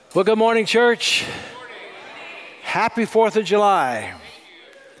Well, good morning, church. Happy 4th of July.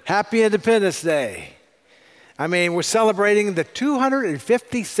 Happy Independence Day. I mean, we're celebrating the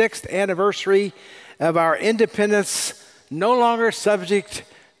 256th anniversary of our independence, no longer subject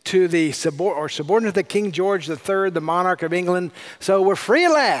to the subordinate to King George III, the monarch of England. So we're free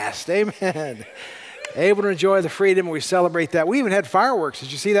at last. Amen. Able to enjoy the freedom. We celebrate that. We even had fireworks.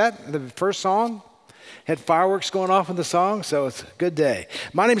 Did you see that? The first song had fireworks going off in the song, so it's a good day.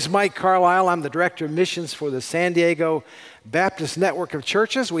 My name is Mike Carlisle. I'm the Director of Missions for the San Diego Baptist Network of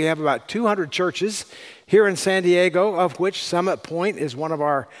Churches. We have about 200 churches here in San Diego, of which Summit Point is one of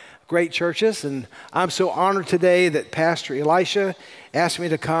our great churches. And I'm so honored today that Pastor Elisha asked me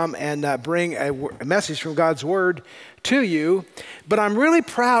to come and bring a message from God's Word to you. But I'm really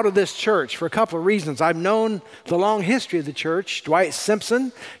proud of this church for a couple of reasons. I've known the long history of the church. Dwight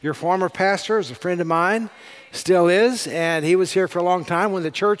Simpson, your former pastor, is a friend of mine, still is, and he was here for a long time when the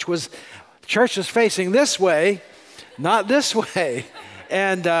church was facing this way, not this way.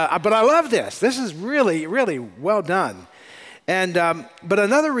 And but I love this. This is really, really well done. And but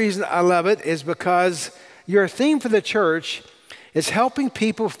another reason I love it is because your theme for the church is helping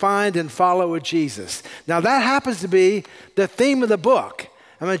people find and follow Jesus. Now that happens to be the theme of the book.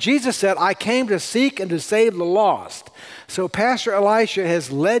 I mean, Jesus said, I came to seek and to save the lost. So Pastor Elisha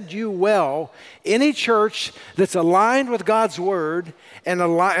has led you well. Any church that's aligned with God's Word and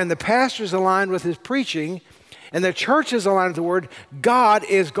the pastor is aligned with his preaching and the church is aligned with the Word, God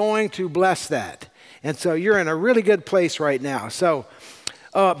is going to bless that. And so you're in a really good place right now. So,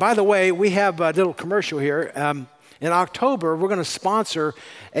 by the way, we have a little commercial here. In October, we're going to sponsor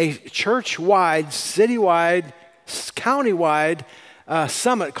a church-wide, citywide, county-wide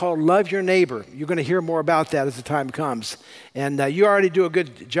summit called Love Your Neighbor. You're going to hear more about that as the time comes. And you already do a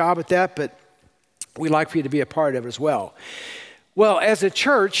good job at that, but we'd like for you to be a part of it as well. Well, as a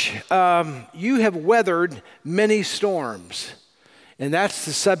church, you have weathered many storms. And that's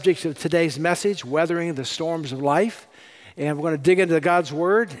the subject of today's message, weathering the storms of life. And we're going to dig into God's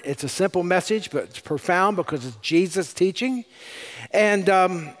Word. It's a simple message, but it's profound because it's Jesus' teaching. And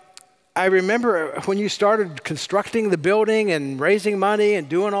I remember when you started constructing the building and raising money and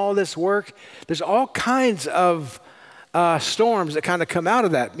doing all this work, there's all kinds of storms that kind of come out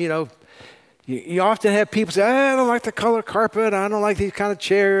of that. You know, you often have people say, I don't like the color carpet. I don't like these kind of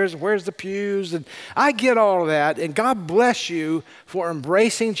chairs. Where's the pews? And I get all of that. And God bless you for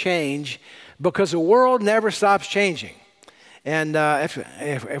embracing change because the world never stops changing. And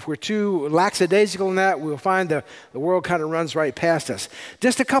if we're too lackadaisical in that, we'll find the world kind of runs right past us.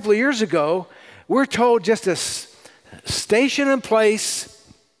 Just a couple of years ago, we're told just to station in place,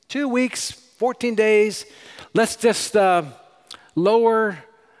 2 weeks, 14 days, let's just lower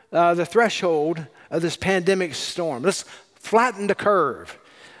the threshold of this pandemic storm. Let's flatten the curve.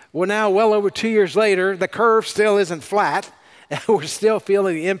 Well, now, well over 2 years later, the curve still isn't flat, and we're still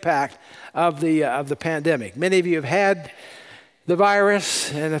feeling the impact of the pandemic. Many of you have had the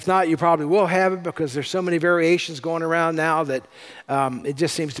virus, and if not, you probably will have it because there's so many variations going around now that it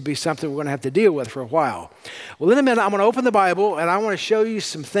just seems to be something we're going to have to deal with for a while. Well, in a minute, I'm going to open the Bible, and I want to show you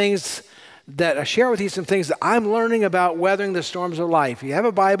some things share with you some things that I'm learning about weathering the storms of life. If you have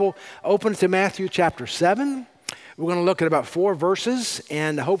a Bible, open to Matthew chapter 7. We're going to look at about 4 verses,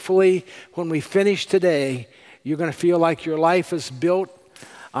 and hopefully when we finish today, you're going to feel like your life is built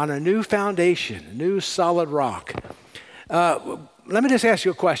on a new foundation, a new solid rock. Let me just ask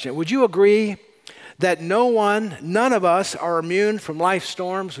you a question. Would you agree that none of us are immune from life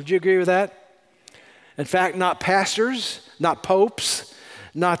storms? Would you agree with that? In fact, not pastors, not popes,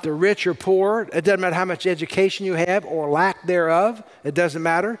 not the rich or poor. It doesn't matter how much education you have or lack thereof. It doesn't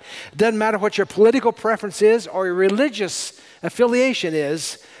matter. It doesn't matter what your political preference is or your religious affiliation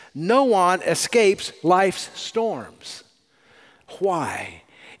is. No one escapes life's storms. Why?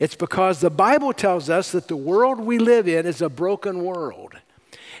 It's because the Bible tells us that the world we live in is a broken world.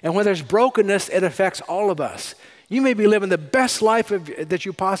 And when there's brokenness, it affects all of us. You may be living the best life that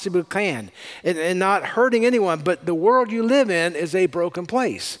you possibly can and not hurting anyone, but the world you live in is a broken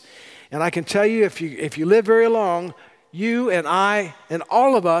place. And I can tell you, if you live very long, you and I and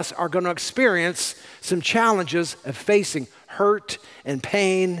all of us are going to experience some challenges of facing hurt and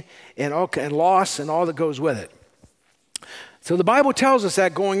pain and loss and all that goes with it. So the Bible tells us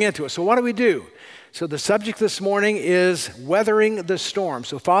that going into it. So what do we do? So the subject this morning is weathering the storm.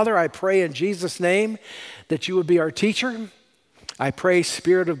 So Father, I pray in Jesus' name that you would be our teacher. I pray,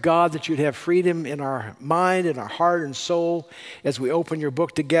 Spirit of God, that you'd have freedom in our mind, in our heart and soul as we open your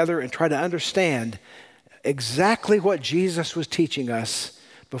book together and try to understand exactly what Jesus was teaching us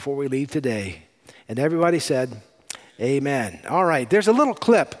before we leave today. And everybody said, Amen. All right, there's a little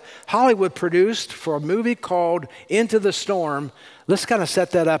clip Hollywood produced for a movie called Into the Storm. Let's kind of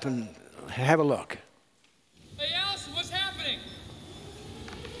set that up and have a look. Hey, Allison, what's happening?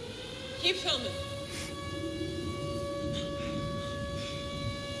 Keep filming.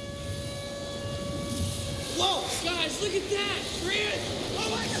 Whoa, guys, look at that. Grant. Oh,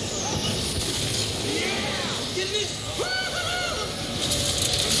 my God. Yeah. Get this.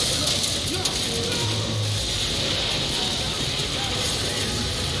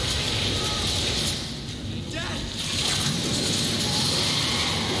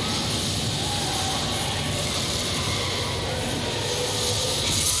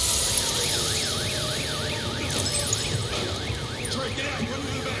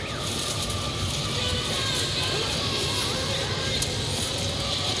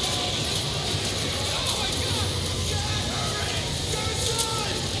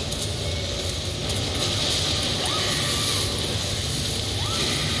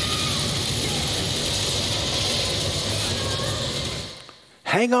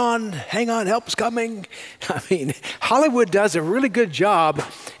 Hang on, help's coming. I mean, Hollywood does a really good job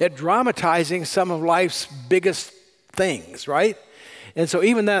at dramatizing some of life's biggest things, right? And so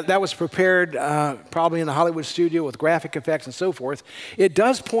even that was prepared probably in the Hollywood studio with graphic effects and so forth. It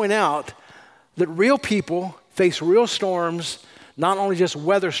does point out that real people face real storms, not only just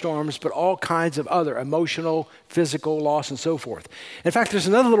weather storms, but all kinds of other emotional, physical loss and so forth. In fact, there's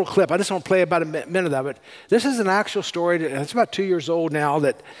another little clip. I just want to play about a minute of it. This is an actual story. It's about 2 years old now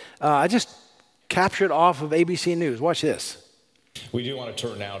that I just captured off of ABC News. Watch this. We do want to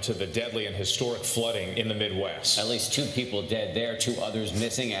turn now to the deadly and historic flooding in the Midwest. At least 2 people dead there, 2 others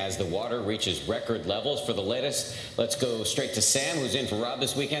missing as the water reaches record levels. For the latest, let's go straight to Sam, who's in for Rob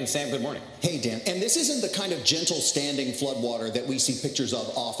this weekend. Sam, good morning. Hey, Dan. And this isn't the kind of gentle standing floodwater that we see pictures of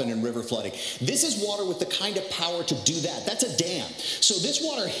often in river flooding. This is water with the kind of power to do that. That's a dam. So this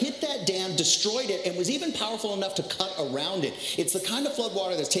water hit that dam, destroyed it, and was even powerful enough to cut around it. It's the kind of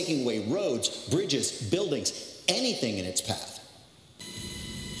floodwater that's taking away roads, bridges, buildings, anything in its path.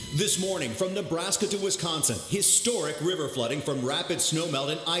 This morning, from Nebraska to Wisconsin, historic river flooding from rapid snowmelt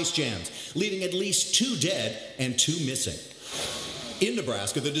and ice jams, leaving at least 2 dead and 2 missing. In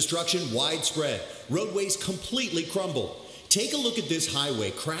Nebraska, the destruction widespread. Roadways completely crumbled. Take a look at this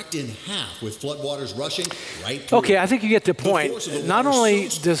highway cracked in half with floodwaters rushing right through. Okay, I think you get the point. Not only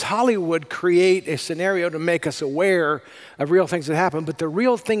does Hollywood create a scenario to make us aware of real things that happen, but the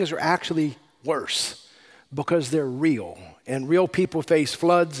real things are actually worse because they're real. And real people face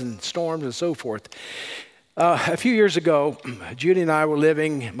floods and storms and so forth. A few years ago, Judy and I were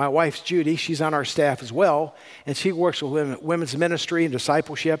living, my wife's Judy, she's on our staff as well, and she works with women's ministry and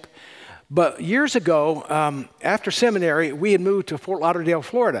discipleship. But years ago, after seminary, we had moved to Fort Lauderdale,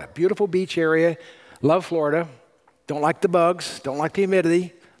 Florida. Beautiful beach area, love Florida, don't like the bugs, don't like the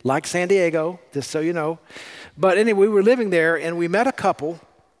humidity, like San Diego, just so you know. But anyway, we were living there, and we met a couple.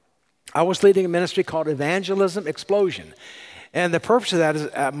 I was leading a ministry called Evangelism Explosion. And the purpose of that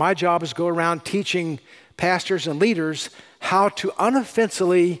is my job is to go around teaching pastors and leaders how to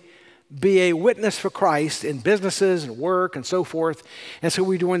unoffensively be a witness for Christ in businesses and work and so forth. And so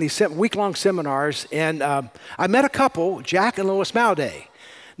we're doing these week-long seminars. And I met a couple, Jack and Lois Mauday.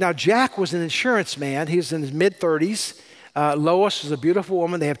 Now, Jack was an insurance man. He was in his mid-30s. Lois was a beautiful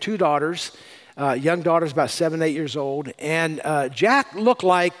woman. They have 2 daughters. Young daughter's about 7, 8 years old. And Jack looked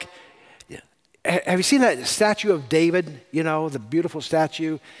like, have you seen that statue of David, you know, the beautiful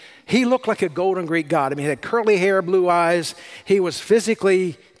statue? He looked like a golden Greek god. I mean, he had curly hair, blue eyes. He was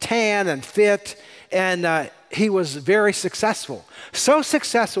physically tan and fit, and he was very successful. So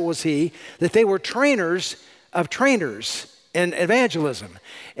successful was he that they were trainers of trainers in evangelism.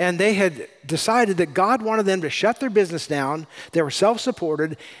 And they had decided that God wanted them to shut their business down. They were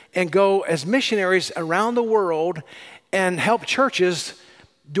self-supported and go as missionaries around the world and help churches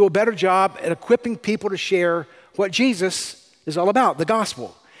do a better job at equipping people to share what Jesus is all about, the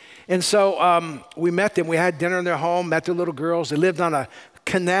gospel. And so we met them. We had dinner in their home, met their little girls. They lived on a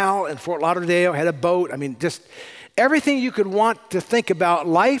canal in Fort Lauderdale, had a boat. I mean, just everything you could want to think about.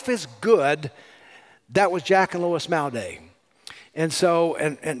 Life is good. That was Jack and Lois Mauday. And so,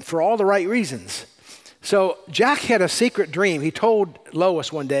 and for all the right reasons. So Jack had a secret dream. He told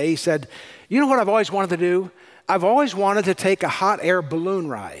Lois one day, he said, you know what I've always wanted to do? I've always wanted to take a hot air balloon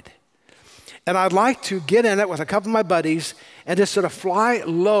ride. And I'd like to get in it with a couple of my buddies and just sort of fly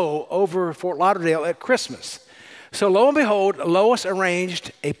low over Fort Lauderdale at Christmas. So lo and behold, Lois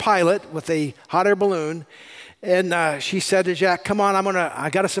arranged a pilot with a hot air balloon, And she said to Jack, come on, I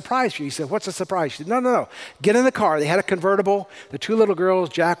got a surprise for you. He said, what's a surprise? She said, no. Get in the car. They had a convertible. The two little girls,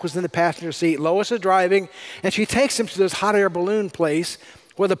 Jack was in the passenger seat. Lois is driving. And she takes him to this hot air balloon place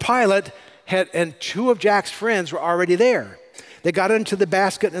where the pilot and two of Jack's friends were already there. They got into the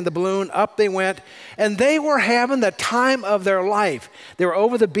basket and the balloon, up they went, and they were having the time of their life. They were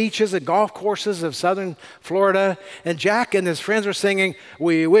over the beaches and golf courses of southern Florida, and Jack and his friends were singing,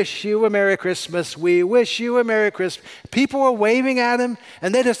 "We wish you a Merry Christmas, we wish you a Merry Christmas." People were waving at him,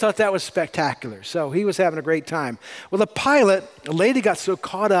 and they just thought that was spectacular. So he was having a great time. Well, the pilot, a lady got so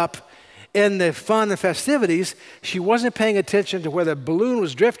caught up in the fun and festivities, she wasn't paying attention to where the balloon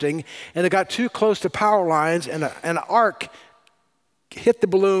was drifting, and it got too close to power lines, and an arc hit the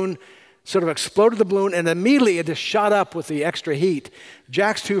balloon, sort of exploded the balloon, and immediately it just shot up with the extra heat.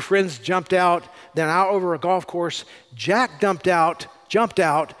 Jack's two friends jumped out. Then out over a golf course, Jack jumped out.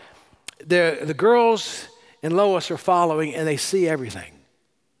 The girls and Lois are following, and they see everything.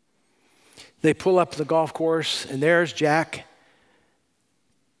 They pull up to the golf course, and there's Jack,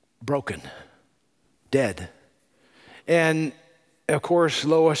 broken, dead. And of course,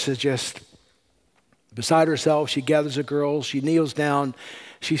 Lois is just beside herself. She gathers the girls, she kneels down,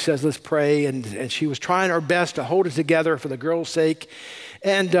 she says, let's pray. And she was trying her best to hold it together for the girls' sake.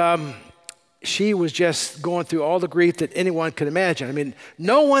 And she was just going through all the grief that anyone could imagine. I mean,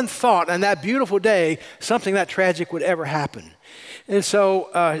 no one thought on that beautiful day something that tragic would ever happen. And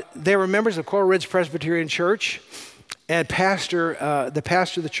so they were members of Coral Ridge Presbyterian Church, and the pastor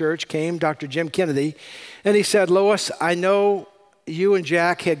of the church came, Dr. Jim Kennedy, and he said, Lois, I know you and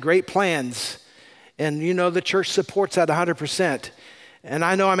Jack had great plans, and you know the church supports that 100%. And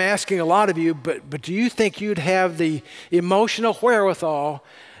I know I'm asking a lot of you, but do you think you'd have the emotional wherewithal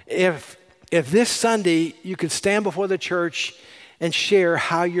if this Sunday you could stand before the church and share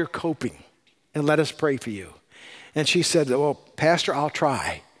how you're coping and let us pray for you? And she said, well, Pastor, I'll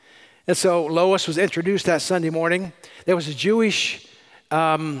try. And so Lois was introduced that Sunday morning. There was a Jewish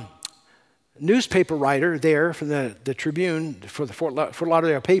newspaper writer there from the Tribune for the Fort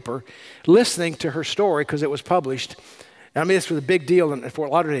Lauderdale paper, listening to her story because it was published. I mean, this was a big deal in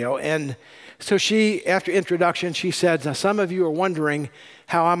Fort Lauderdale. And so she, after introduction, she said, now, some of you are wondering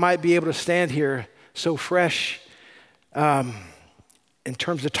how I might be able to stand here so fresh in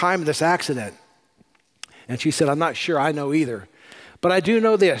terms of time of this accident. And she said, I'm not sure I know either. But I do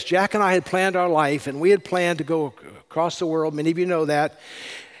know this. Jack and I had planned our life, and we had planned to go across the world. Many of you know that.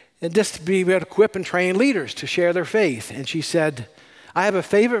 And just to be able to equip and train leaders to share their faith. And she said, I have a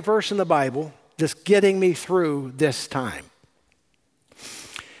favorite verse in the Bible that's getting me through this time.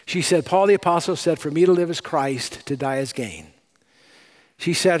 She said, Paul the Apostle said, for me to live is Christ, to die is gain.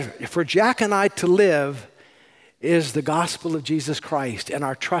 She said, for Jack and I to live is the gospel of Jesus Christ and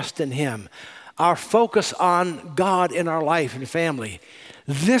our trust in him, our focus on God in our life and family.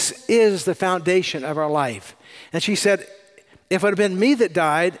 This is the foundation of our life. And she said, if it had been me that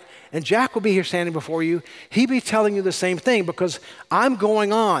died, and Jack would be here standing before you, he'd be telling you the same thing because I'm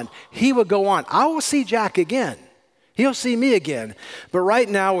going on. He would go on. I will see Jack again. He'll see me again. But right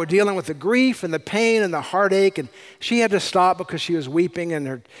now we're dealing with the grief and the pain and the heartache, and she had to stop because she was weeping and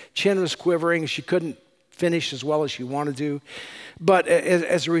her chin was quivering and she couldn't finish as well as she wanted to. But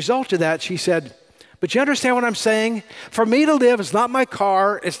as a result of that, she said, but you understand what I'm saying? For me to live is not my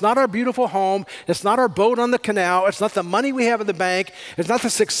car. It's not our beautiful home. It's not our boat on the canal. It's not the money we have in the bank. It's not the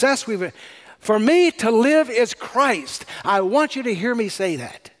success we've. For me to live is Christ. I want you to hear me say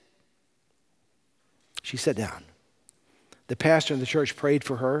that. She sat down. The pastor in the church prayed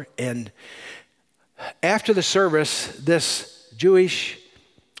for her. And after the service, this Jewish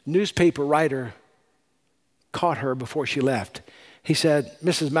newspaper writer caught her before she left. He said,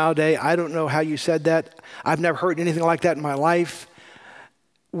 Mrs. Maude, I don't know how you said that. I've never heard anything like that in my life.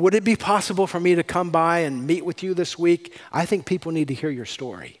 Would it be possible for me to come by and meet with you this week? I think people need to hear your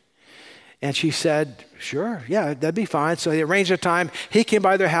story. And she said, sure, yeah, that'd be fine. So they arranged a time. He came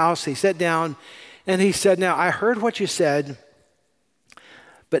by their house. He sat down, and he said, now, I heard what you said,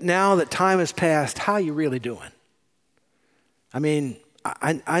 but now that time has passed, how are you really doing? I mean,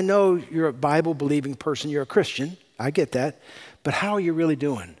 I know you're a Bible-believing person. You're a Christian. I get that. But how are you really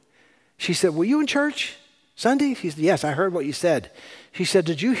doing? She said, were you in church Sunday? He said, yes, I heard what you said. She said,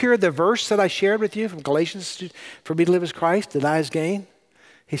 did you hear the verse that I shared with you from Galatians, for me to live as Christ, to die as gain?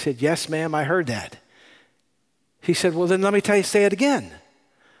 He said, yes, ma'am, I heard that. He said, well, then let me say it again.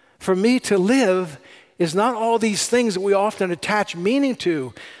 For me to live is not all these things that we often attach meaning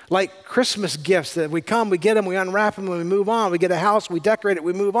to, like Christmas gifts that we come, we get them, we unwrap them, and we move on. We get a house, we decorate it,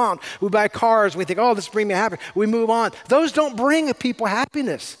 we move on. We buy cars, we think, oh, this brings me happiness. We move on. Those don't bring people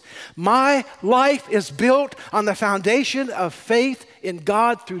happiness. My life is built on the foundation of faith in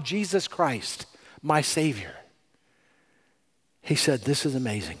God through Jesus Christ, my Savior. He said, this is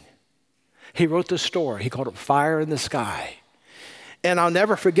amazing. He wrote the story. He called it Fire in the Sky. And I'll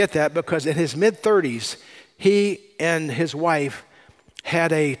never forget that because in his mid-30s, he and his wife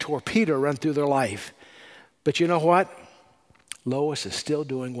had a torpedo run through their life. But you know what? Lois is still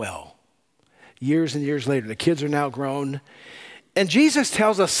doing well. Years and years later, the kids are now grown. And Jesus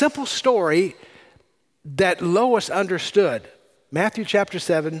tells a simple story that Lois understood. Matthew chapter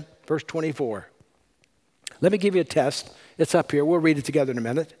 7, verse 24. Let me give you a test. It's up here. We'll read it together in a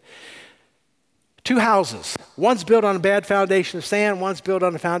minute. 2 houses. One's built on a bad foundation of sand, one's built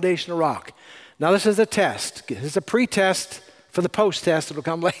on a foundation of rock. Now this is a test. This is a pre-test for the post-test that'll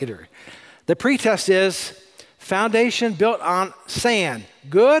come later. The pre-test is foundation built on sand,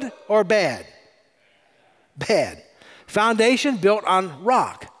 good or bad? Bad. Foundation built on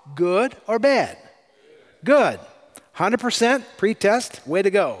rock, good or bad? Good. 100% pre-test, way to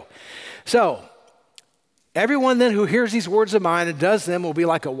go. So, everyone then who hears these words of mine and does them will be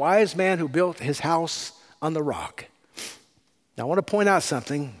like a wise man who built his house on the rock. Now I want to point out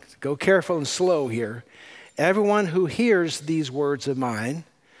something. Go careful and slow here. Everyone who hears these words of mine,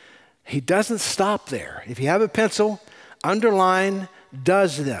 he doesn't stop there. If you have a pencil, underline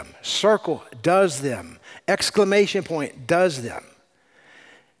does them. Circle does them. Exclamation point does them.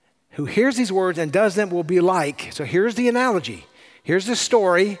 Who hears these words and does them will be like, so here's the analogy. Here's the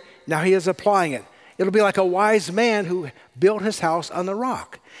story. Now he is applying it. It'll be like a wise man who built his house on the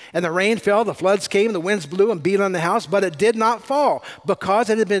rock. And the rain fell, the floods came, the winds blew and beat on the house, but it did not fall because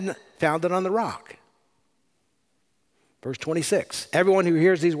it had been founded on the rock. Verse 26, everyone who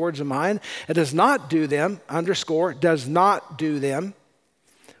hears these words of mine and does not do them, underscore, does not do them,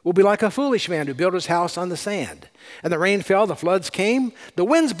 will be like a foolish man who built his house on the sand. And the rain fell, the floods came, the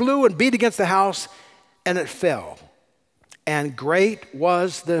winds blew and beat against the house, and it fell. And great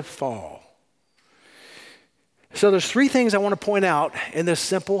was the fall. So there's 3 things I want to point out in this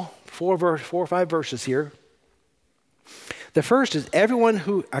simple 4 or 5 verses here. The first is everyone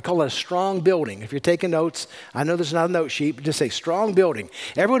who, I call it a strong building. If you're taking notes, I know there's not a note sheet, but just say strong building.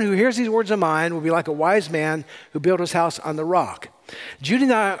 Everyone who hears these words of mine will be like a wise man who built his house on the rock. Judy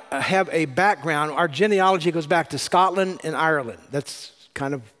and I have a background. Our genealogy goes back to Scotland and Ireland. That's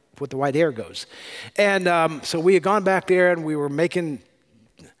kind of what the white hair goes. And so we had gone back there and we were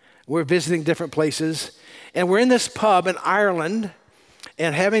visiting different places. And we're in this pub in Ireland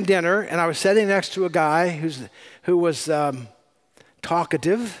and having dinner, and I was sitting next to a guy who was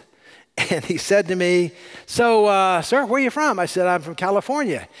talkative, and he said to me, so, sir, where are you from? I said, I'm from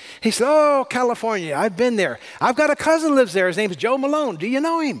California. He said, oh, California, I've been there. I've got a cousin who lives there. His name's Joe Malone. Do you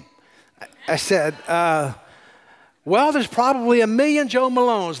know him? I said, well, there's probably 1 million Joe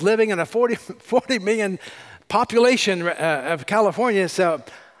Malones living in a 40 million population of California, so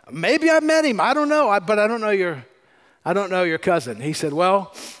maybe I met him. I don't know, but I don't know your cousin. He said,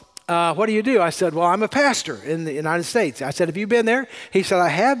 well, what do you do? I said, well, I'm a pastor in the United States. I said, have you been there? He said, I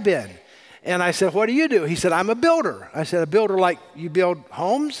have been. And I said, what do you do? He said, I'm a builder. I said, a builder like you build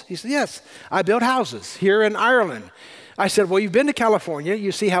homes? He said, yes, I build houses here in Ireland. I said, well, you've been to California.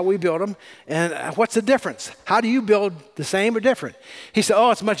 You see how we build them. And what's the difference? How do you build the same or different? He said,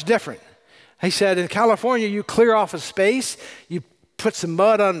 oh, it's much different. He said, in California, you clear off a space, you put some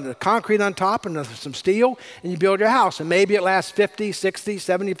mud on the concrete on top and some steel, and you build your house. And maybe it lasts 50, 60,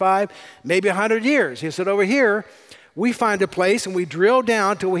 75, maybe 100 years. He said, over here, we find a place and we drill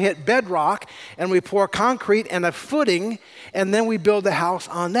down till we hit bedrock, and we pour concrete and a footing, and then we build the house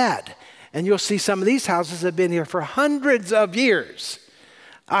on that. And you'll see some of these houses have been here for hundreds of years.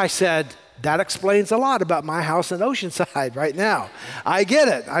 I said, that explains a lot about my house in Oceanside right now. I get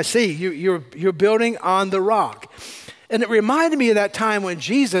it. I see. You're building on the rock. And it reminded me of that time when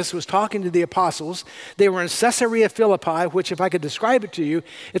Jesus was talking to the apostles. They were in Caesarea Philippi, which, if I could describe it to you,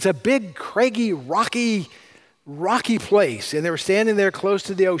 it's a big, craggy, rocky place. And they were standing there close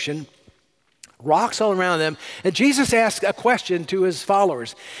to the ocean, rocks all around them. And Jesus asked a question to his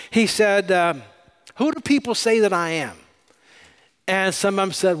followers. He said, who do people say that I am? And some of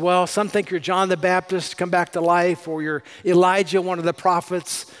them said, well, some think you're John the Baptist, come back to life, or you're Elijah, one of the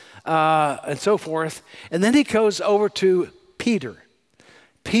prophets, and so forth. And then he goes over to Peter.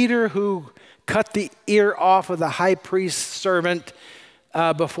 Peter, who cut the ear off of the high priest's servant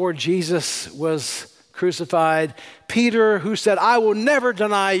before Jesus was crucified. Peter, who said, I will never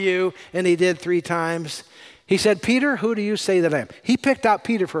deny you, and he did 3 times. He said, Peter, who do you say that I am? He picked out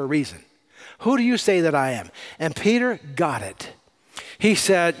Peter for a reason. Who do you say that I am? And Peter got it. He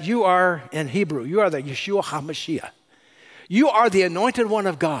said, you are, in Hebrew, you are the Yeshua HaMashiach. You are the anointed one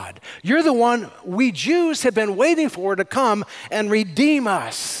of God. You're the one we Jews have been waiting for to come and redeem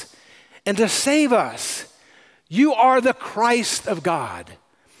us and to save us. You are the Christ of God.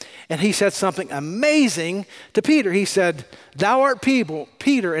 And he said something amazing to Peter. He said, thou art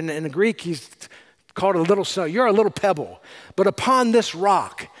Peter, in the Greek he's called a little stone. You're a little pebble. But upon this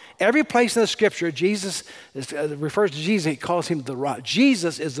rock, every place in the scripture, Jesus refers to Jesus, he calls him the rock.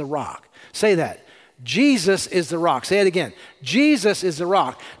 Jesus is the rock. Say that. Jesus is the rock. Say it again. Jesus is the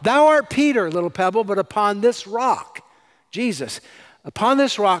rock. Thou art Peter, little pebble, but upon this rock, Jesus, upon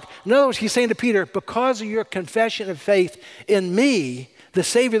this rock. In other words, he's saying to Peter, because of your confession of faith in me, the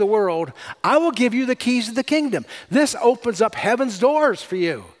Savior of the world, I will give you the keys of the kingdom. This opens up heaven's doors for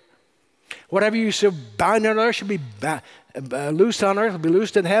you. Whatever you should bind on earth should be loosed on earth, will be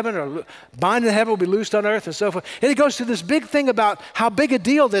loosed in heaven, or bind in heaven will be loosed on earth, and so forth. And it goes to this big thing about how big a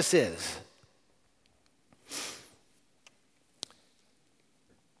deal this is.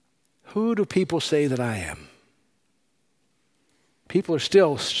 Who do people say that I am? People are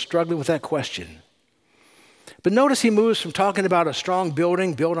still struggling with that question. But notice he moves from talking about a strong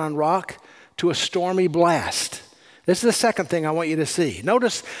building built on rock to a stormy blast. This is the second thing I want you to see.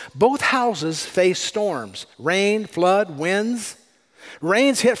 Notice both houses face storms, rain, flood, winds.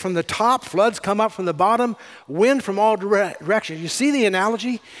 Rains hit from the top, floods come up from the bottom, wind from all directions. You see the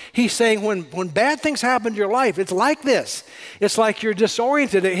analogy? He's saying when bad things happen to your life, it's like this. It's like you're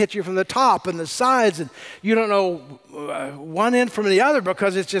disoriented. It hits you from the top and the sides, and you don't know one end from the other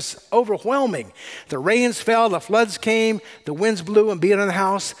because it's just overwhelming. The rains fell, the floods came, the winds blew and beat on the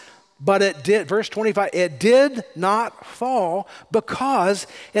house. But it did, verse 25, it did not fall because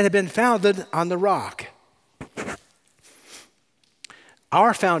it had been founded on the rock.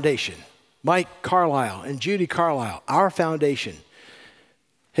 Our foundation, Mike Carlisle and Judy Carlisle, our foundation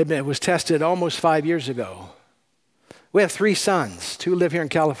was tested almost 5 years ago. We have 3 sons. 2 live here in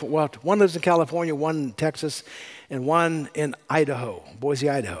California. Well, one lives in California, one in Texas, and one in Idaho, Boise,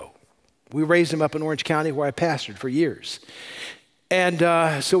 Idaho. We raised them up in Orange County where I pastored for years.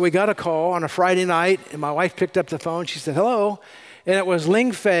 And so we got a call on a Friday night, and my wife picked up the phone. She said, hello. And it was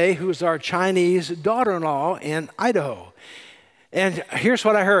Ling Fei, who's our Chinese daughter-in-law in Idaho. And here's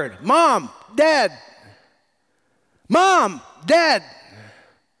what I heard. Mom, Dad. Mom, Dad.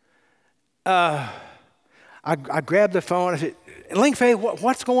 I grabbed the phone. I said, Ling Fei,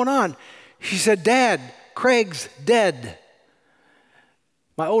 what's going on? She said, Dad, Craig's dead.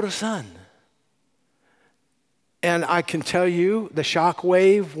 My oldest son. And I can tell you the shock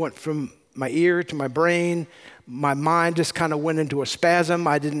wave went from my ear to my brain. My mind just kind of went into a spasm.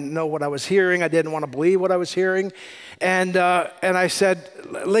 I didn't know what I was hearing. I didn't want to believe what I was hearing. And I said,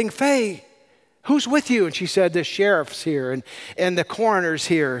 Ling Fei, who's with you? And she said, the sheriff's here and the coroner's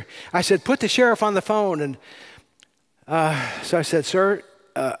here. I said, put the sheriff on the phone. And so I said, sir,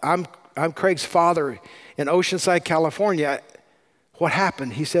 I'm Craig's father in Oceanside, California. What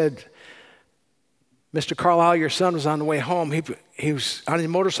happened? He said, Mr. Carlisle, your son was on the way home. He was on his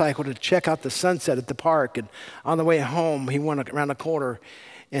motorcycle to check out the sunset at the park, and on the way home, he went around the corner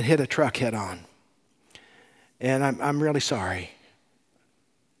and hit a truck head on. And I'm really sorry.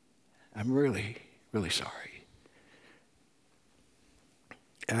 I'm really, really sorry.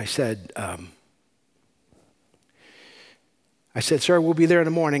 And I said, sir, we'll be there in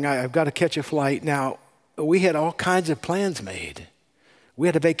the morning. I've got to catch a flight. Now, we had all kinds of plans made. We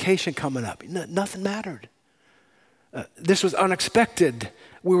had a vacation coming up. Nothing mattered. This was unexpected.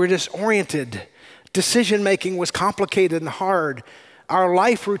 We were disoriented. Decision-making was complicated and hard. Our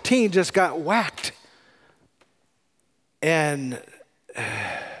life routine just got whacked. And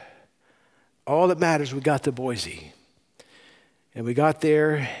all that matters, we got to Boise. And we got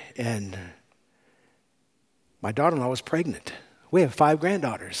there, and my daughter-in-law was pregnant. We have 5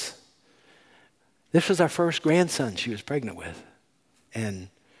 granddaughters. This was our first grandson she was pregnant with. And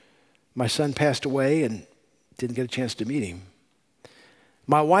my son passed away and didn't get a chance to meet him.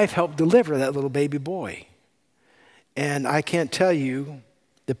 My wife helped deliver that little baby boy. And I can't tell you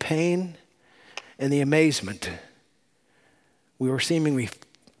the pain and the amazement. We were seemingly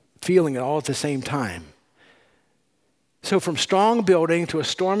feeling it all at the same time. So from strong building to a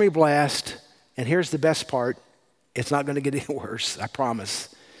stormy blast, and here's the best part, it's not going to get any worse, I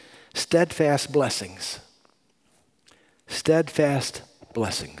promise. Steadfast blessings. Steadfast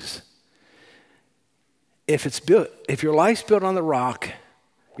blessings. If your life's built on the rock,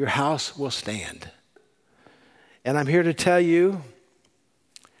 your house will stand. And I'm here to tell you,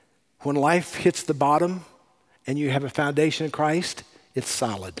 when life hits the bottom and you have a foundation in Christ, it's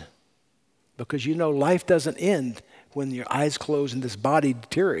solid. Because you know life doesn't end when your eyes close and this body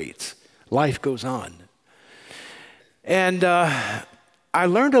deteriorates. Life goes on. And I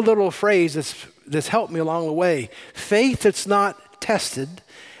learned a little phrase that's helped me along the way. Faith that's not tested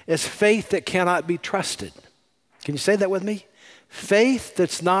is faith that cannot be trusted. Can you say that with me? Faith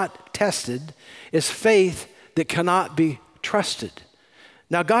that's not tested is faith that cannot be trusted.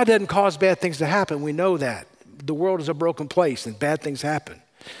 Now, God doesn't cause bad things to happen. We know that. The world is a broken place and bad things happen.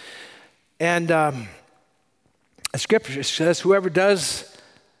 And Scripture says whoever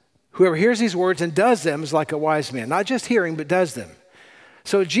hears these words and does them is like a wise man. Not just hearing, but does them.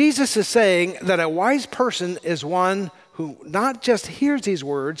 So Jesus is saying that a wise person is one who not just hears these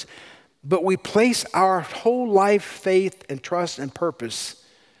words, but we place our whole life, faith, and trust and purpose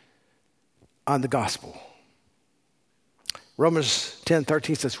on the gospel. Romans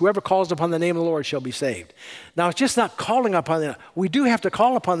 10:13 says, whoever calls upon the name of the Lord shall be saved. Now, it's just not calling upon the, we do have to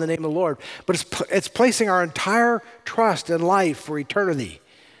call upon the name of the Lord, but it's placing our entire trust and life for eternity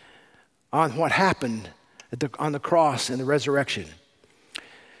on what happened on the cross and the resurrection.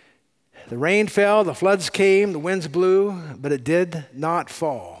 The rain fell, the floods came, the winds blew, but it did not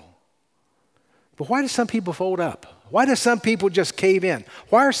fall. But why do some people fold up? Why do some people just cave in?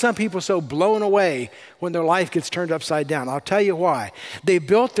 Why are some people so blown away when their life gets turned upside down? I'll tell you why. They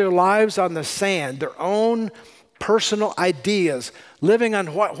built their lives on the sand, their own personal ideas, living on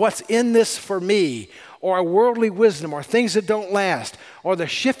what's in this for me, or a worldly wisdom, or things that don't last, or the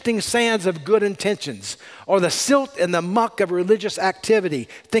shifting sands of good intentions, or the silt and the muck of religious activity,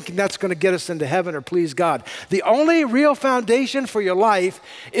 thinking that's going to get us into heaven or please God. The only real foundation for your life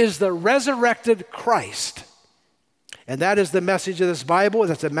is the resurrected Christ. And that is the message of this Bible.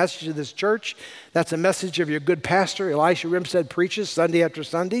 That's the message of this church. That's the message of your good pastor, Elisha Rimstead, preaches Sunday after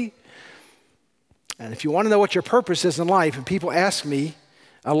Sunday. And if you want to know what your purpose is in life, and people ask me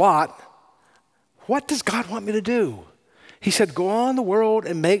a lot, what does God want me to do? He said, go on the world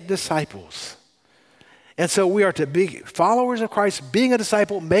and make disciples. And so we are to be followers of Christ, being a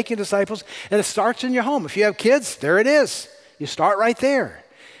disciple, making disciples, and it starts in your home. If you have kids, there it is. You start right there.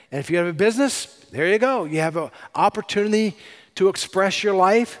 And if you have a business, there you go. You have an opportunity to express your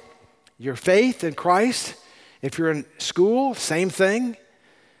life, your faith in Christ. If you're in school, same thing.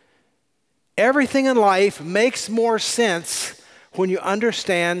 Everything in life makes more sense when you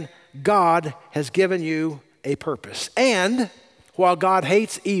understand God has given you a purpose. And while God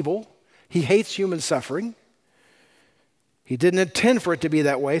hates evil, He hates human suffering. He didn't intend for it to be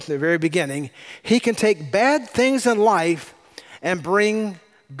that way from the very beginning. He can take bad things in life and bring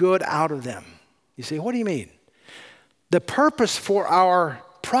good out of them. You say, what do you mean? The purpose for our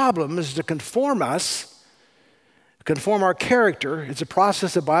problem is to conform us, conform our character. It's a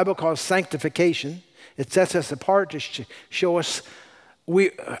process the Bible calls sanctification. It sets us apart to show us.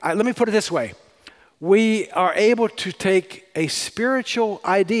 Let me put it this way. We are able to take a spiritual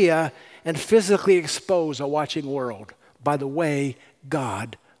idea and physically expose a watching world by the way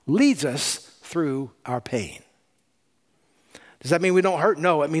God leads us through our pain. Does that mean we don't hurt?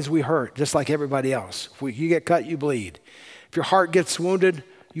 No, it means we hurt, just like everybody else. If you get cut, you bleed. If your heart gets wounded,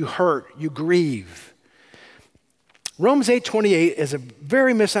 you hurt, you grieve. Romans 8:28 is a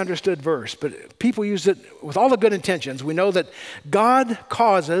very misunderstood verse, but people use it with all the good intentions. We know that God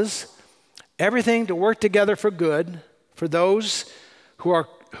causes everything to work together for good for those who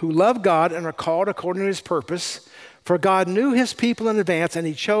love God and are called according to His purpose. For God knew His people in advance, and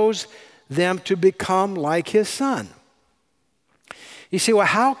He chose them to become like His Son. You see, well,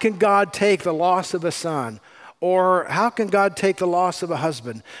 how can God take the loss of a son? Or how can God take the loss of a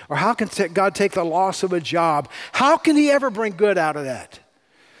husband? Or how can God take the loss of a job? How can He ever bring good out of that?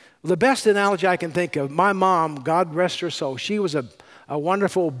 The best analogy I can think of, my mom, God rest her soul, she was a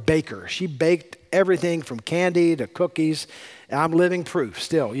wonderful baker. She baked everything from candy to cookies. I'm living proof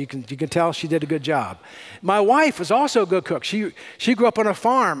still. You can tell she did a good job. My wife was also a good cook. She grew up on a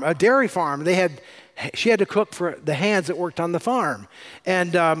farm, a dairy farm. She had to cook for the hands that worked on the farm.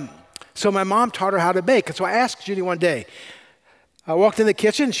 And so my mom taught her how to bake. And so I asked Judy one day, I walked in the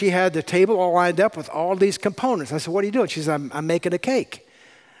kitchen, she had the table all lined up with all these components. I said, what are you doing? She said, I'm making a cake.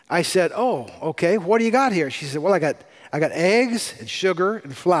 I said, oh, okay, what do you got here? She said, well, I got eggs and sugar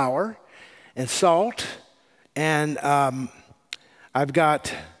and flour and salt, and I've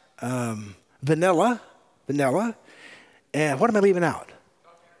got vanilla, and what am I leaving out?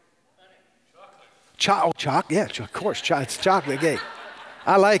 Chocolate, yeah, of course, it's chocolate cake.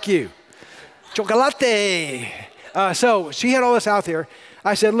 I like you. Chocolate. So she had all this out there.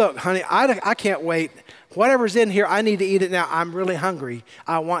 I said, look, honey, I can't wait whatever's in here, I need to eat it now. I'm really hungry.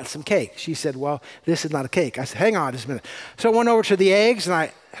 I want some cake. She said, well, this is not a cake. I said, hang on just a minute. So I went over to the eggs,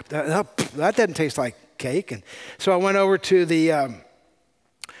 and that doesn't taste like cake. And so I went over to the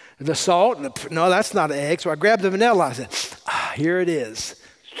salt, and no, that's not an egg. So I grabbed the vanilla. I said, here it is.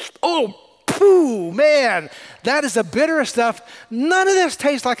 Oh, pooh, man, that is the bitterest stuff. None of this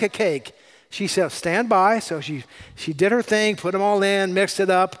tastes like a cake. She said, stand by. So she did her thing, put them all in, mixed it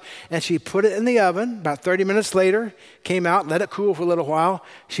up, and she put it in the oven. About 30 minutes later, came out, let it cool for a little while.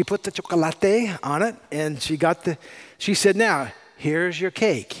 She put the chocolate on it, and she said, now, here's your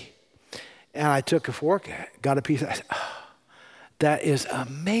cake. And I took a fork, got a piece. I said, oh, that is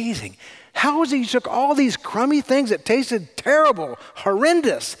amazing. How is it you took all these crummy things that tasted terrible,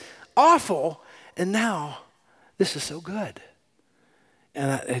 horrendous, awful, and now this is so good?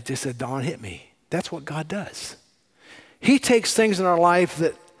 And it just a dawn hit me. That's what God does. He takes things in our life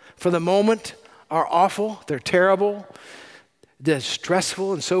that for the moment are awful, they're terrible, they're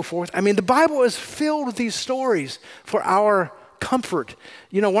stressful and so forth. I mean, the Bible is filled with these stories for our comfort.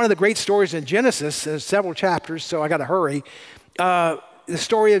 You know, one of the great stories in Genesis, there's several chapters, so I got to hurry. The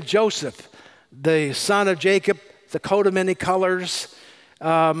story of Joseph, the son of Jacob, the coat of many colors.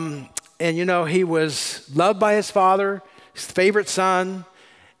 And you know, he was loved by his father, his favorite son,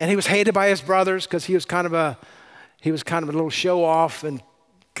 and he was hated by his brothers because he was kind of a little show off and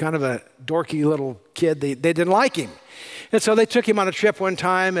kind of a dorky little kid. They didn't like him. And so they took him on a trip one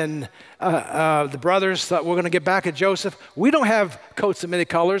time, and the brothers thought, we're going to get back at Joseph. We don't have coats of many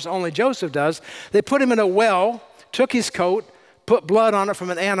colors, only Joseph does. They put him in a well, took his coat, put blood on it from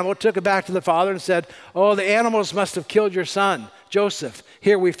an animal, took it back to the father and said, oh, the animals must have killed your son, Joseph.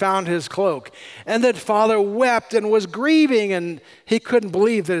 Here we found his cloak. And the father wept and was grieving, and he couldn't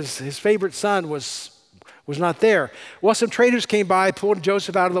believe that his favorite son was not there. Well, some traders came by, pulled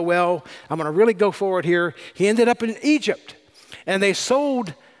Joseph out of the well. I'm going to really go forward here. He ended up in Egypt, and they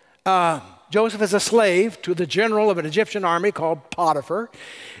sold Joseph as a slave to the general of an Egyptian army called Potiphar.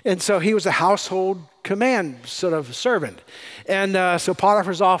 And so he was a household command sort of servant. And so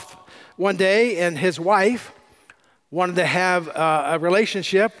Potiphar's off one day, and his wife wanted to have a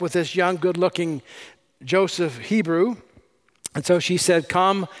relationship with this young, good-looking Joseph Hebrew. And so she said,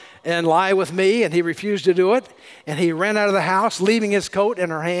 come and lie with me. And he refused to do it. And he ran out of the house, leaving his coat in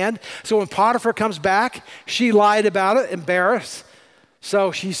her hand. So when Potiphar comes back, she lied about it, embarrassed.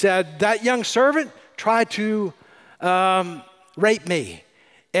 So she said, that young servant tried to rape me.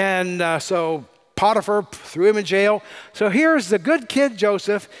 And so Potiphar threw him in jail. So here's the good kid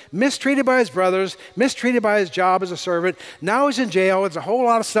Joseph, mistreated by his brothers, mistreated by his job as a servant. Now he's in jail. There's a whole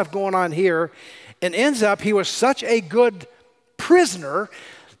lot of stuff going on here. And ends up, he was such a good prisoner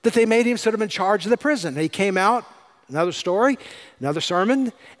that they made him sort of in charge of the prison. He came out, another story, another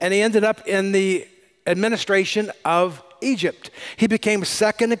sermon, and he ended up in the administration of Egypt. He became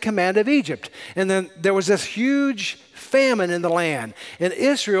second in command of Egypt. And then there was this huge famine in the land, and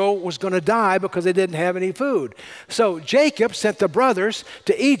Israel was going to die because they didn't have any food. So Jacob sent the brothers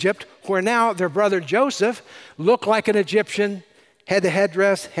to Egypt, where now their brother Joseph looked like an Egyptian, had the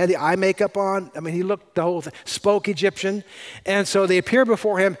headdress, had the eye makeup on. I mean, he looked the whole thing, spoke Egyptian. And so they appeared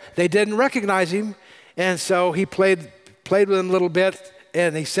before him. They didn't recognize him. And so he played with them a little bit,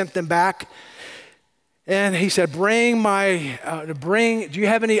 and he sent them back. And he said, do you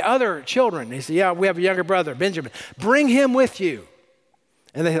have any other children? He said, yeah, we have a younger brother, Benjamin. Bring him with you.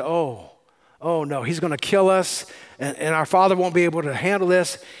 And they said, oh no, he's going to kill us, and our father won't be able to handle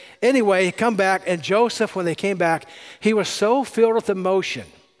this. Anyway, he come back, and Joseph, when they came back, he was so filled with emotion.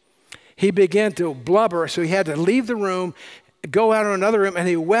 He began to blubber, so he had to leave the room, go out in another room, and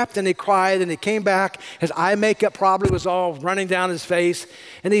he wept and he cried, and he came back. His eye makeup probably was all running down his face,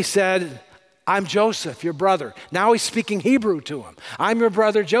 and he said, I'm Joseph, your brother. Now he's speaking Hebrew to him. I'm your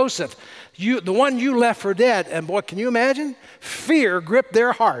brother Joseph, the one you left for dead. And boy, can you imagine? Fear gripped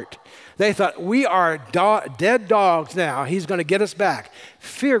their heart. They thought, we are dead dogs now. He's going to get us back.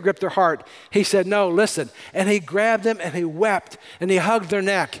 Fear gripped their heart. He said, no, listen. And he grabbed them and he wept and he hugged their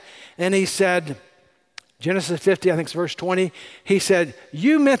neck. And he said, Genesis 50, I think it's verse 20, he said,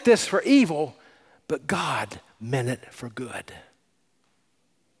 you meant this for evil, but God meant it for good.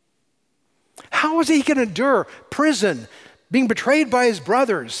 How is he going to endure prison, being betrayed by his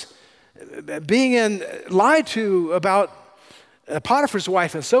brothers, being lied to about Potiphar's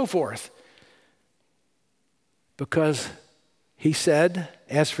wife and so forth? Because he said,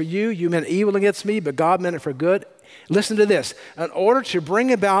 as for you, you meant evil against me, but God meant it for good. Listen to this. In order to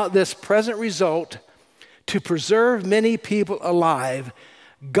bring about this present result, to preserve many people alive,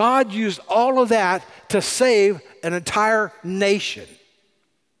 God used all of that to save an entire nation.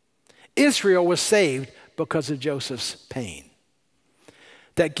 Israel was saved because of Joseph's pain.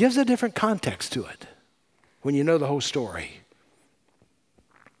 That gives a different context to it when you know the whole story.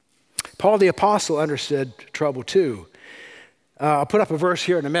 Paul the Apostle understood trouble too. I'll put up a verse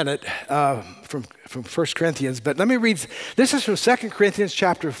here in a minute from 1 Corinthians, but let me read. This is from 2 Corinthians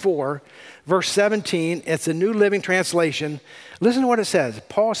chapter 4, verse 17. It's a New Living Translation. Listen to what it says.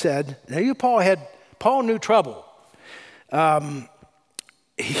 Paul said, Paul knew trouble.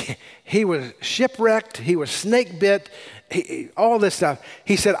 He was shipwrecked, he was snake bit, all this stuff.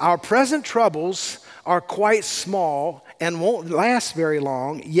 He said, our present troubles are quite small and won't last very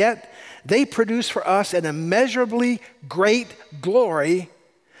long, yet they produce for us an immeasurably great glory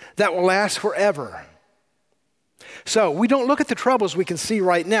that will last forever. So we don't look at the troubles we can see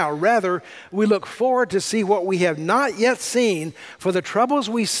right now. Rather, we look forward to see what we have not yet seen, for the troubles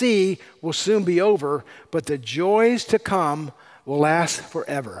we see will soon be over, but the joys to come will last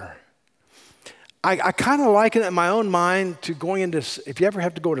forever. I kind of liken it in my own mind to going into, if you ever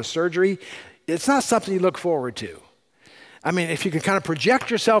have to go into surgery, it's not something you look forward to. I mean, if you can kind of project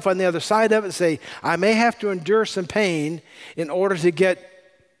yourself on the other side of it and say, I may have to endure some pain in order to get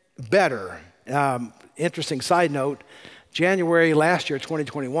better. Interesting side note, January last year,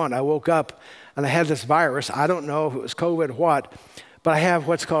 2021, I woke up and I had this virus. I don't know if it was COVID or what, but I have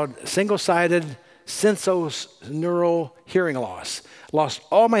what's called single-sided sensorineural hearing loss. Lost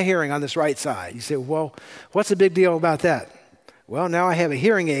all my hearing on this right side. You say, well, what's the big deal about that? Well, now I have a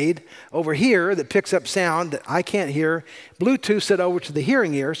hearing aid over here that picks up sound that I can't hear. Bluetooth it over to the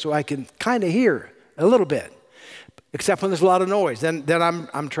hearing ear so I can kind of hear a little bit, except when there's a lot of noise. Then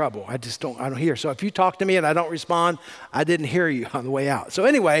I'm trouble. I don't hear. So if you talk to me and I don't respond, I didn't hear you on the way out. So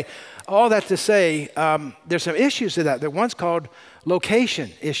anyway, all that to say, there's some issues to that. They're one's called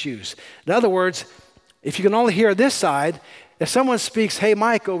location issues. In other words, if you can only hear this side, if someone speaks, hey,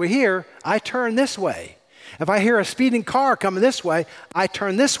 Mike, over here, I turn this way. If I hear a speeding car coming this way, I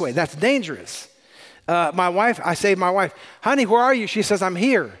turn this way. That's dangerous. I say to my wife, honey, where are you? She says, I'm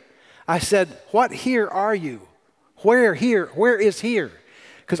here. I said, what here are you? Where here? Where is here?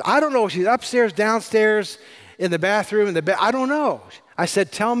 Because I don't know if she's upstairs, downstairs, in the bathroom, in the bed. I don't know. I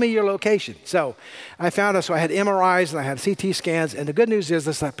said, tell me your location. So I found out, so I had MRIs and I had CT scans. And the good news is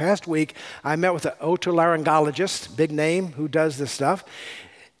this past week, I met with an otolaryngologist, big name, who does this stuff.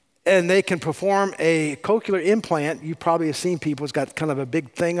 And they can perform a cochlear implant. You probably have seen people, it's got kind of a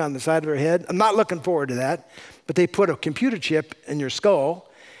big thing on the side of their head. I'm not looking forward to that. But they put a computer chip in your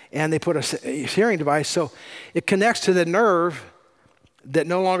skull and they put a hearing device. So it connects to the nerve that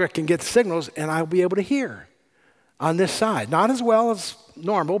no longer can get the signals, and I'll be able to hear on this side. Not as well as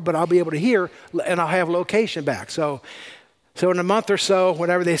normal, but I'll be able to hear, and I'll have location back. So in a month or so,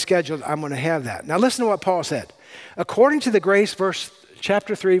 whenever they schedule, I'm going to have that. Now listen to what Paul said. According to the grace,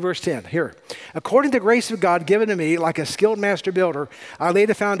 chapter 3, verse 10, here. According to the grace of God given to me, like a skilled master builder, I laid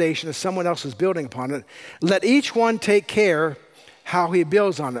a foundation as someone else is building upon it. Let each one take care how he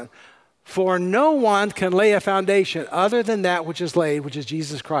builds on it. For no one can lay a foundation other than that which is laid, which is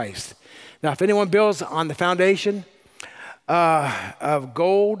Jesus Christ. Now, if anyone builds on the foundation of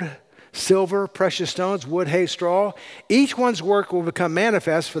gold, silver, precious stones, wood, hay, straw, each one's work will become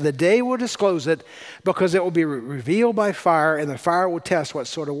manifest, for the day will disclose it, because it will be revealed by fire, and the fire will test what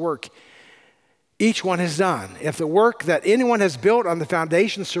sort of work each one has done. If the work that anyone has built on the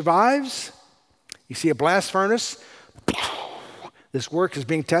foundation survives, you see a blast furnace, this work is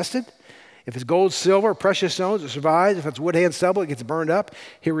being tested. If it's gold, silver, precious stones, it survives. If it's wood, hay, and stubble, it gets burned up.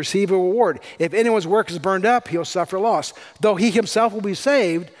 He'll receive a reward. If anyone's work is burned up, he'll suffer loss, though he himself will be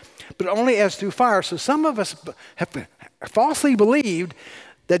saved, but only as through fire. So some of us have falsely believed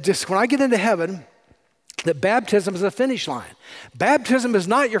that just when I get into heaven, that baptism is a finish line. Baptism is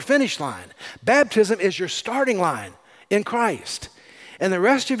not your finish line. Baptism is your starting line in Christ. And the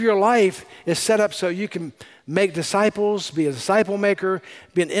rest of your life is set up so you can make disciples, be a disciple maker,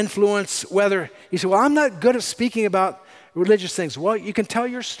 be an influence, whether you say, well, I'm not good at speaking about religious things. Well, you can tell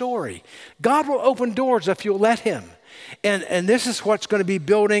your story. God will open doors if you'll let him. And this is what's going to be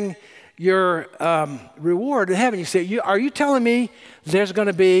building your reward in heaven. You say, are you telling me there's going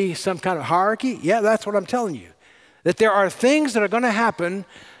to be some kind of hierarchy? Yeah, that's what I'm telling you. That there are things that are going to happen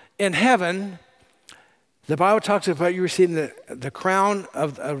in heaven. The Bible talks about you receiving the crown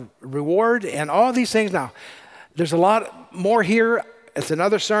of reward and all these things. Now, there's a lot more here. It's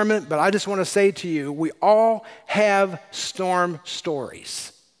another sermon, but I just want to say to you, we all have storm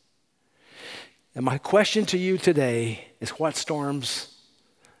stories. And my question to you today is, what storms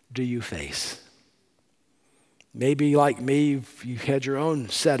do you face? Maybe like me, you've had your own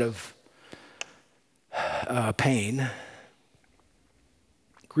set of pain,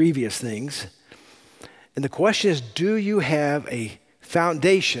 grievous things. And the question is, do you have a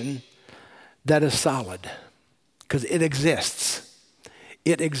foundation that is solid? Because it exists.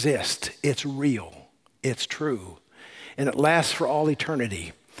 It exists. It's real. It's true. And it lasts for all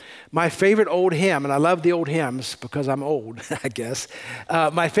eternity. My favorite old hymn, and I love the old hymns because I'm old, I guess.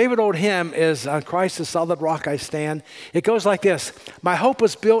 My favorite old hymn is "On Christ the Solid Rock I Stand." It goes like this: my hope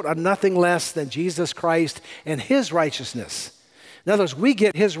was built on nothing less than Jesus Christ and his righteousness. In other words, we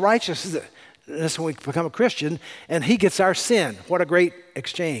get his righteousness when we become a Christian, and he gets our sin. What a great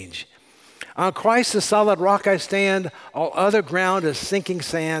exchange. On Christ the solid rock I stand, all other ground is sinking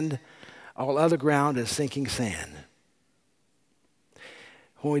sand. All other ground is sinking sand.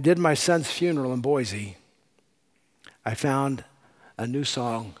 When we did my son's funeral in Boise, I found a new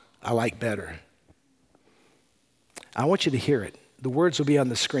song I like better. I want you to hear it. The words will be on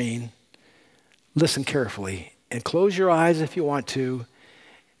the screen. Listen carefully and close your eyes if you want to,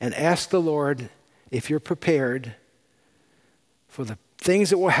 and ask the Lord if you're prepared for the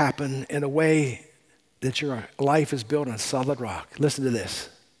things that will happen in a way that your life is built on solid rock. Listen to this.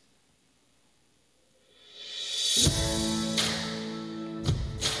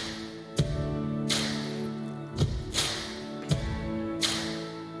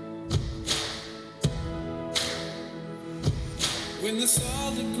 When the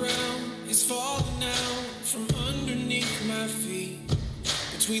solid ground is falling out from underneath my feet,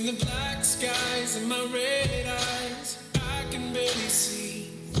 between the black skies and my red eyes, I can barely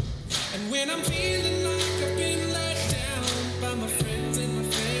see. And when I'm feeling like I've been let down by my friends and my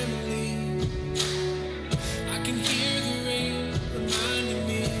family, I can hear the rain reminding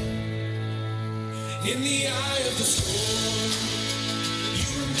me. In the eye of the storm, you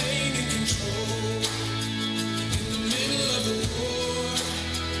remain in control. In the middle of the war,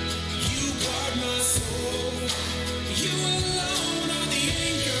 you guard my soul. You alone are the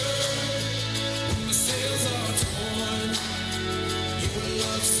anchor when my sails are torn. Your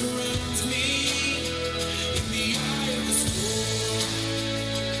love surrounds me in the eye of the storm.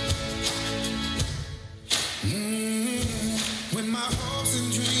 When my hopes and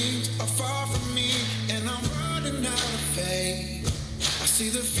dreams are far from me and I'm running out of faith, I see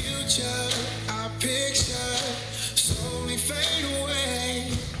the future I picture slowly fade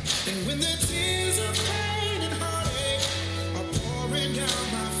away. And when the tears of pain and heartache are pouring down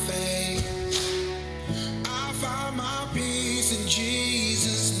my face, I find my peace in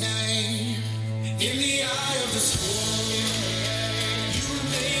Jesus' name. In the eye of the storm, you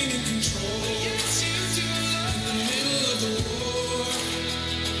remain in control. Yes, you do. In the middle of the war,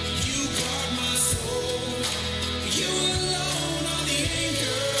 you guard my soul. You alone are the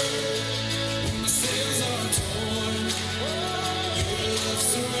anchor when my sails are torn. Your love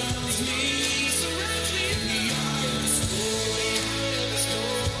surrounds me in the eye of the storm.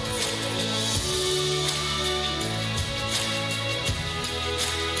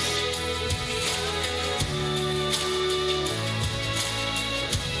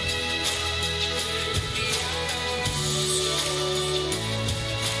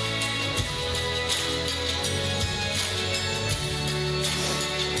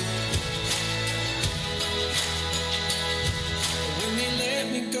 When they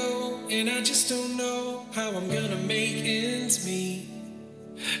let me go, and I just don't know how I'm gonna make ends meet.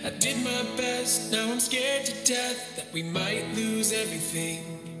 I did my best, now I'm scared to death that we might lose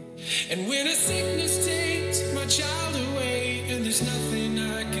everything. And when a sickness takes my child away, and there's nothing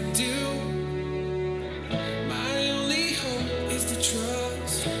I can do, my only hope is to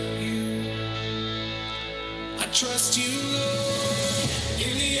trust you. I trust you, Lord,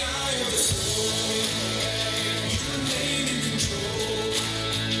 in the eye of the storm. You remain in control.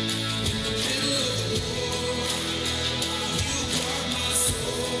 In the middle of the war, you guard my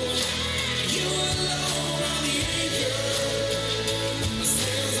soul. You alone are the anchor when my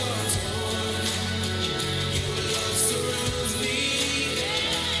sails are torn. Your love surrounds me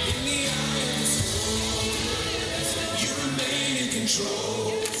in the eye of the storm. You remain in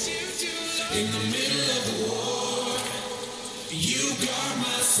control. In the middle of the war, you guard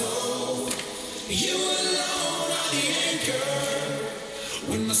my soul. You alone are the anchor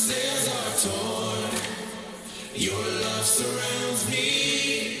when my sails are torn. Your love surrounds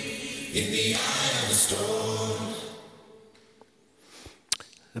me in the eye of the storm.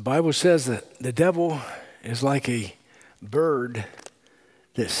 The Bible says that the devil is like a bird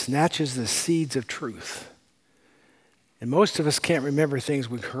that snatches the seeds of truth. And most of us can't remember things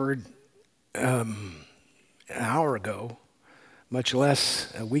we heard an hour ago, much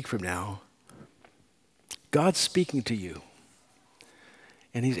less a week from now. God's speaking to you,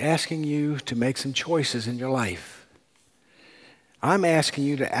 and he's asking you to make some choices in your life. I'm asking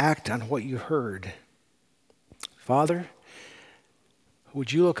you to act on what you heard. Father,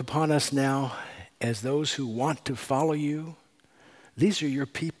 would you look upon us now as those who want to follow you? These are your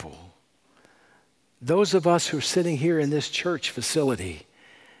people. Those of us who are sitting here in this church facility,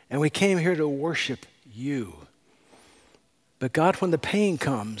 and we came here to worship you. But God, when the pain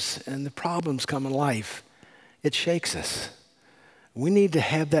comes and the problems come in life, it shakes us. We need to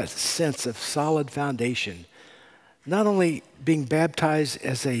have that sense of solid foundation, not only being baptized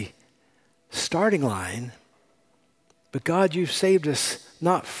as a starting line, but God, you've saved us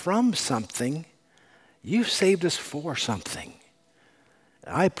not from something, you've saved us for something.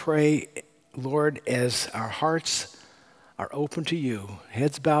 I pray, Lord, as our hearts are open to you,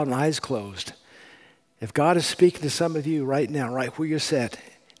 heads bowed and eyes closed, if God is speaking to some of you right now, right where you're set,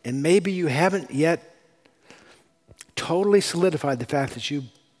 and maybe you haven't yet totally solidified the fact that you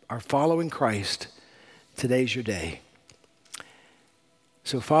are following Christ, today's your day.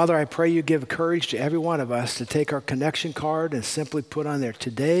 So, Father, I pray you give courage to every one of us to take our connection card and simply put on there,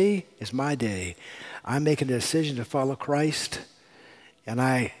 today is my day. I'm making a decision to follow Christ, and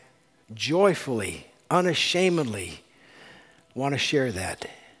I joyfully, unashamedly want to share that.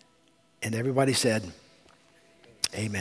 And everybody said, amen.